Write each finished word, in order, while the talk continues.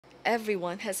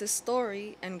Everyone has a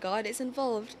story, and God is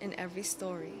involved in every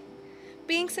story.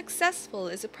 Being successful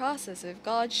is a process of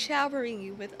God showering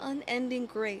you with unending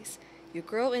grace. You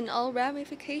grow in all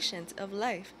ramifications of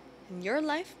life, and your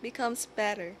life becomes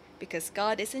better because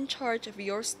God is in charge of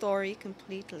your story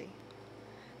completely.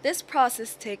 This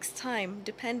process takes time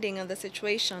depending on the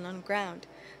situation on ground.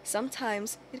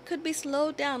 Sometimes it could be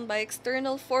slowed down by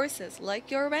external forces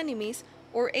like your enemies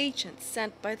or agents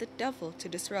sent by the devil to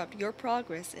disrupt your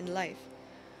progress in life.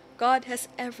 God has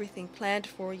everything planned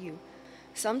for you.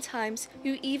 Sometimes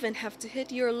you even have to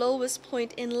hit your lowest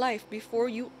point in life before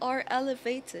you are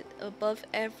elevated above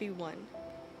everyone.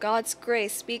 God's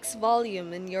grace speaks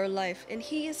volume in your life, and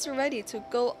He is ready to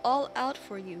go all out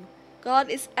for you. God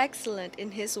is excellent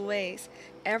in His ways.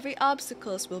 Every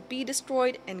obstacle will be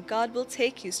destroyed, and God will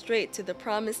take you straight to the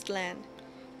promised land.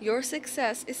 Your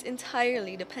success is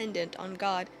entirely dependent on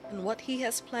God and what He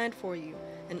has planned for you,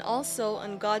 and also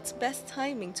on God's best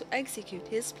timing to execute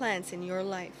His plans in your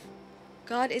life.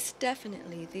 God is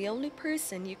definitely the only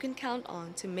person you can count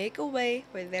on to make a way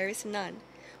where there is none.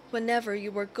 Whenever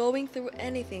you are going through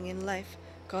anything in life,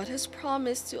 God has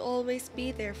promised to always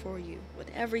be there for you,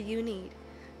 whatever you need.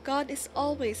 God is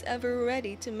always ever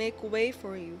ready to make way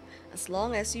for you, as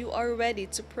long as you are ready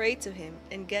to pray to Him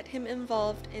and get Him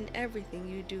involved in everything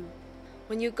you do.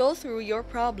 When you go through your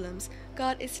problems,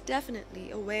 God is definitely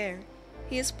aware.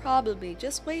 He is probably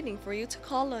just waiting for you to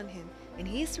call on Him, and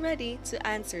He is ready to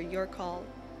answer your call.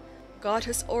 God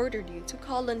has ordered you to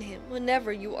call on Him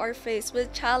whenever you are faced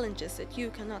with challenges that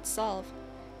you cannot solve.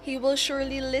 He will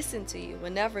surely listen to you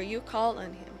whenever you call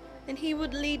on Him, and He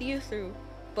would lead you through.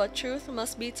 But truth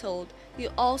must be told, you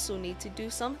also need to do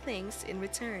some things in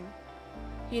return.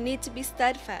 You need to be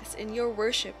steadfast in your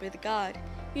worship with God.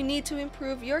 You need to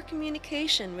improve your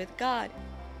communication with God.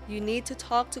 You need to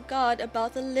talk to God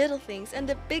about the little things and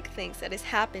the big things that is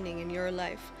happening in your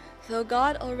life. Though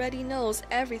God already knows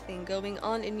everything going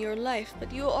on in your life,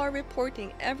 but you are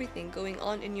reporting everything going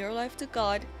on in your life to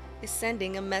God, is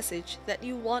sending a message that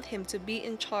you want Him to be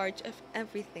in charge of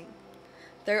everything.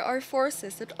 There are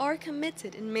forces that are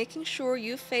committed in making sure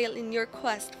you fail in your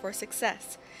quest for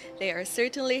success. They are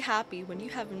certainly happy when you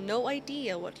have no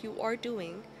idea what you are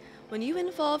doing. When you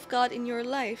involve God in your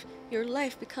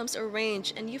life becomes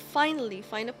arranged and you finally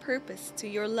find a purpose to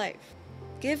your life.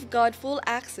 Give God full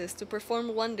access to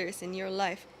perform wonders in your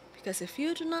life, because if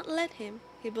you do not let Him,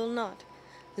 He will not.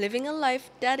 Living a life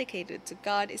dedicated to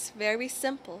God is very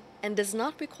simple and does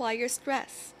not require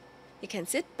stress. You can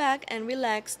sit back and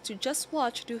relax to just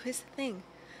watch do His thing.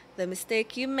 The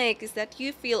mistake you make is that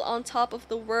you feel on top of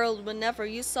the world whenever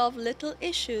you solve little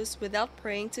issues without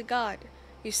praying to God.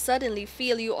 You suddenly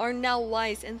feel you are now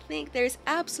wise and think there is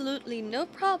absolutely no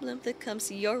problem that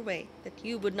comes your way that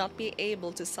you would not be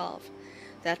able to solve.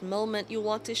 That moment you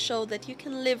want to show that you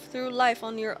can live through life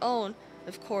on your own.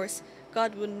 Of course,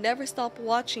 God would never stop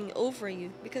watching over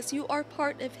you because you are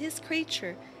part of His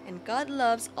creature, and God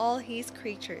loves all His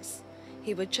creatures.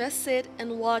 He would just sit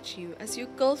and watch you as you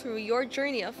go through your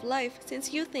journey of life,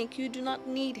 since you think you do not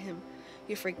need Him.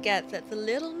 You forget that the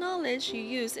little knowledge you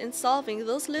used in solving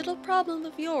those little problems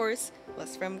of yours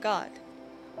was from God.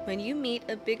 When you meet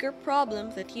a bigger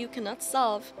problem that you cannot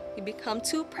solve, you become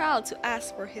too proud to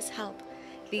ask for His help.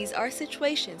 These are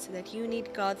situations that you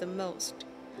need God the most.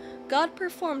 God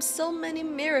performs so many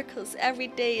miracles every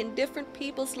day in different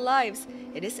people's lives.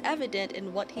 It is evident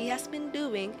in what He has been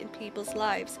doing in people's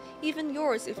lives, even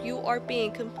yours if you are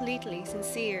being completely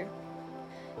sincere.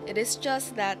 It is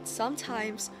just that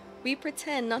sometimes we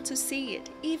pretend not to see it,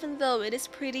 even though it is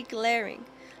pretty glaring.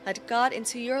 Let God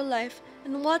into your life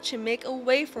and watch Him make a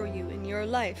way for you in your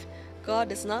life. God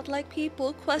does not like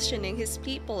people questioning His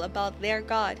people about their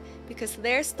God because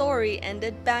their story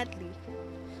ended badly.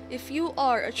 If you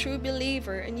are a true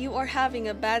believer and you are having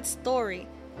a bad story,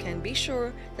 you can be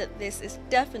sure that this is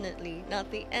definitely not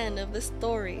the end of the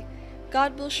story.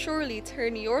 God will surely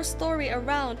turn your story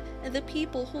around, and the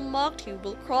people who mocked you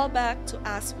will crawl back to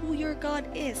ask who your God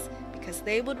is because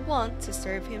they would want to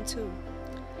serve Him too.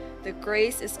 The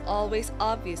grace is always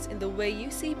obvious in the way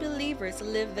you see believers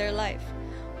live their life.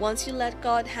 Once you let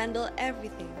God handle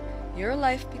everything, your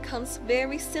life becomes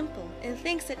very simple, and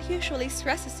things that usually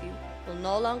stresses you will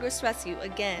no longer stress you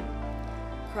again.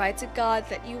 Cry to God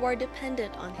that you are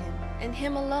dependent on Him and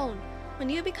Him alone. When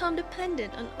you become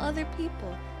dependent on other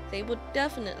people, they would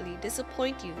definitely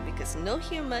disappoint you because no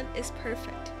human is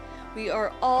perfect. We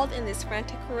are all in this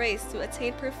frantic race to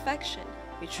attain perfection,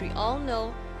 which we all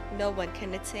know no one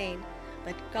can attain.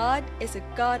 But God is a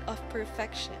God of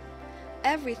perfection.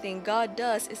 Everything God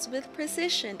does is with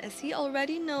precision, as He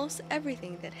already knows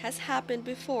everything that has happened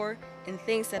before and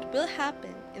things that will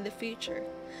happen in the future.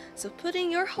 So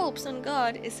putting your hopes on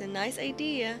God is a nice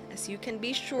idea, as you can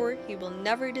be sure He will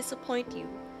never disappoint you.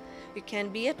 You can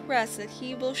be at rest that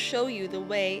He will show you the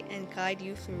way and guide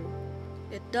you through.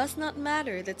 It does not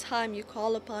matter the time you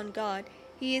call upon God,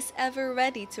 He is ever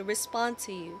ready to respond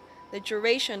to you. The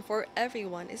duration for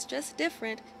everyone is just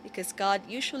different because God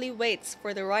usually waits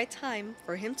for the right time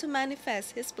for Him to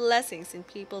manifest His blessings in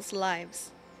people's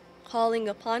lives. Calling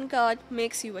upon God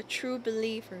makes you a true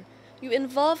believer. You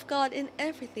involve God in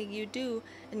everything you do,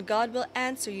 and God will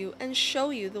answer you and show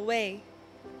you the way.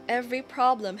 Every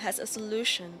problem has a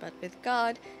solution, but with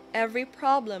God, every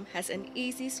problem has an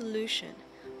easy solution.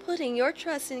 Putting your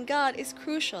trust in God is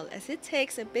crucial as it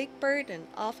takes a big burden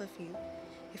off of you.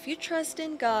 If you trust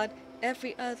in God,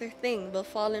 every other thing will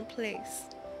fall in place.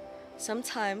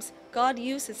 Sometimes God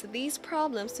uses these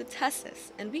problems to test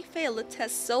us, and we fail the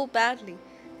test so badly.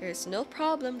 There is no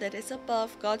problem that is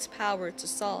above God's power to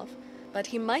solve, but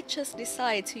He might just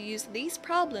decide to use these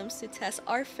problems to test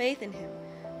our faith in Him.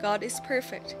 God is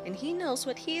perfect, and He knows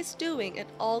what He is doing at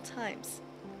all times.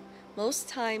 Most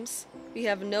times, we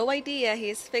have no idea He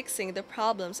is fixing the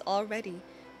problems already.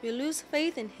 We lose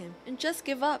faith in Him and just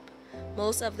give up.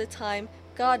 Most of the time,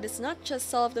 God does not just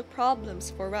solve the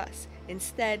problems for us.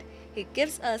 Instead, He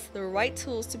gives us the right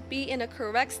tools to be in a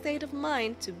correct state of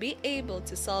mind to be able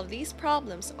to solve these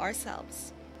problems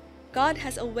ourselves. God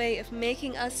has a way of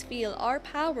making us feel our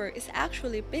power is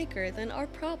actually bigger than our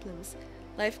problems.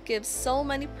 Life gives so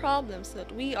many problems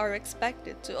that we are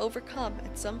expected to overcome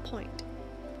at some point.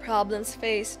 Problems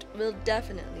faced will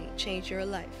definitely change your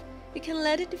life. You can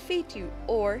let it defeat you,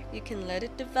 or you can let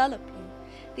it develop you.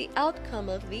 The outcome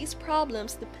of these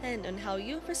problems depend on how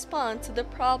you respond to the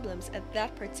problems at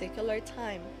that particular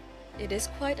time. It is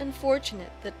quite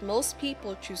unfortunate that most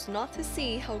people choose not to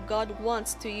see how God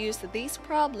wants to use these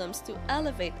problems to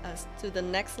elevate us to the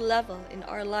next level in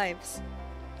our lives.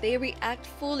 They react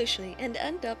foolishly and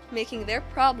end up making their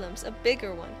problems a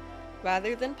bigger one,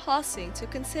 rather than pausing to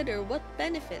consider what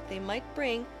benefit they might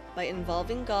bring by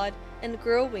involving God and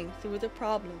growing through the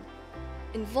problem.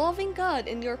 Involving God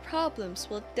in your problems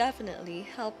will definitely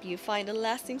help you find a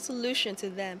lasting solution to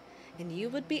them, and you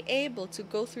would be able to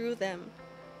go through them.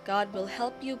 God will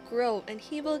help you grow, and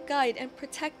He will guide and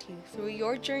protect you through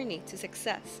your journey to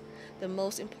success. The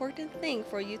most important thing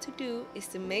for you to do is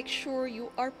to make sure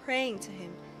you are praying to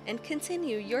Him and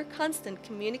continue your constant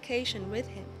communication with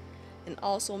Him. And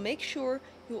also make sure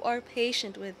you are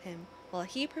patient with Him while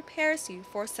He prepares you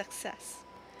for success.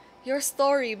 Your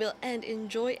story will end in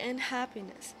joy and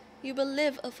happiness. You will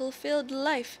live a fulfilled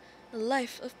life, a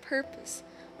life of purpose,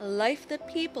 a life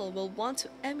that people will want to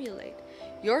emulate.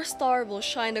 Your star will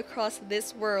shine across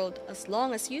this world as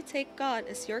long as you take God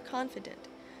as your confidant.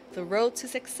 The road to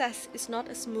success is not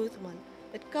a smooth one,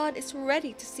 but God is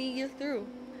ready to see you through.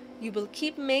 You will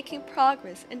keep making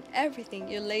progress, and everything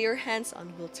you lay your hands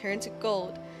on will turn to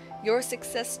gold. Your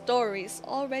success story is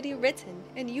already written,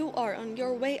 and you are on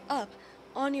your way up,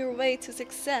 on your way to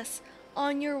success,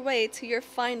 on your way to your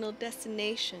final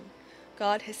destination.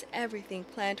 God has everything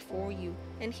planned for you,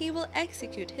 and He will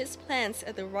execute His plans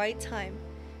at the right time.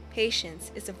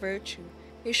 Patience is a virtue.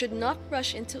 You should not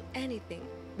rush into anything.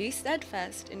 Be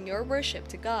steadfast in your worship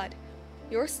to God.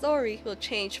 Your story will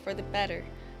change for the better.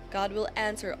 God will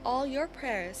answer all your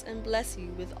prayers and bless you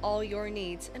with all your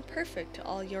needs and perfect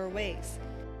all your ways.